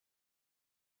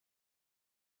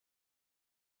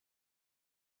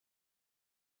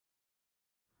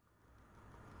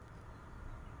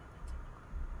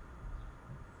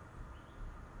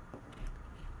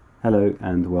Hello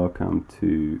and welcome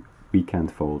to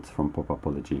Weekend Folds from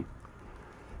Popapology.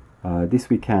 This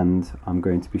weekend I'm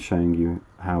going to be showing you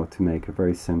how to make a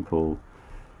very simple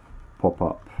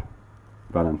pop-up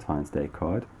Valentine's Day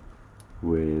card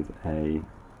with a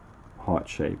heart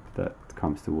shape that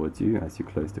comes towards you as you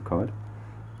close the card,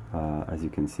 as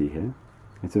you can see here.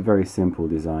 It's a very simple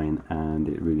design and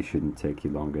it really shouldn't take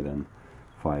you longer than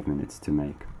 5 minutes to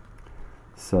make.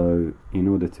 So in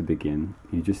order to begin,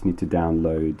 you just need to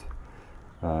download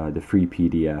the free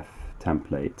PDF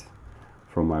template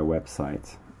from my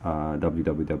website,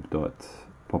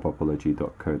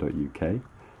 www.popapology.co.uk.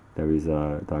 There is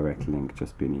a direct link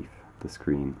just beneath the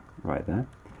screen right there.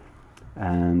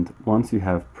 And once you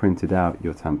have printed out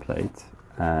your template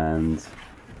and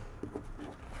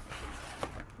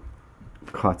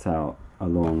cut out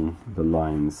along the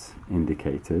lines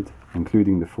indicated,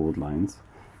 including the fold lines,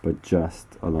 but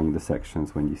just along the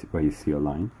sections where you see a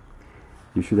line,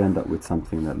 you should end up with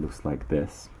something that looks like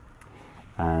this.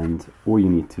 And all you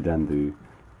need to then do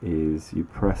is you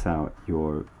press out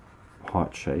your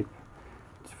heart shape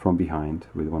from behind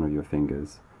with one of your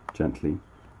fingers gently,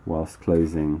 whilst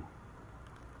closing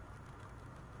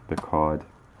the card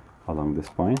along the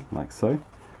spine like so.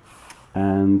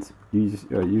 And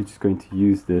you're just going to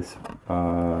use this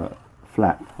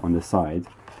flap on the side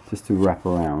just to wrap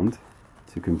around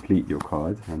to complete your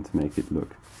card and to make it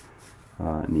look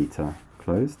neater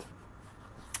closed.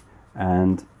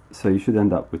 And so you should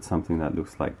end up with something that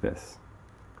looks like this.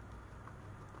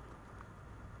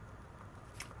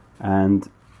 And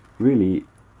really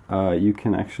you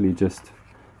can actually just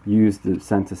use the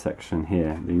center section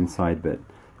here, the inside bit,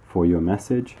 for your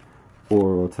message,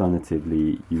 or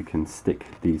alternatively you can stick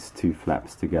these two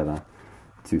flaps together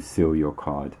to seal your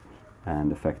card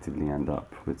and effectively end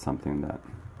up with something that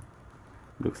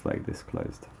looks like this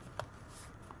closed.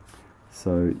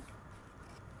 So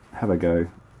have a go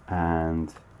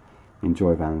and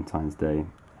enjoy Valentine's Day,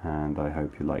 and I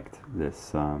hope you liked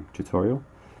this tutorial,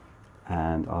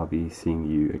 and I'll be seeing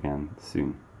you again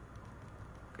soon.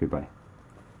 Goodbye.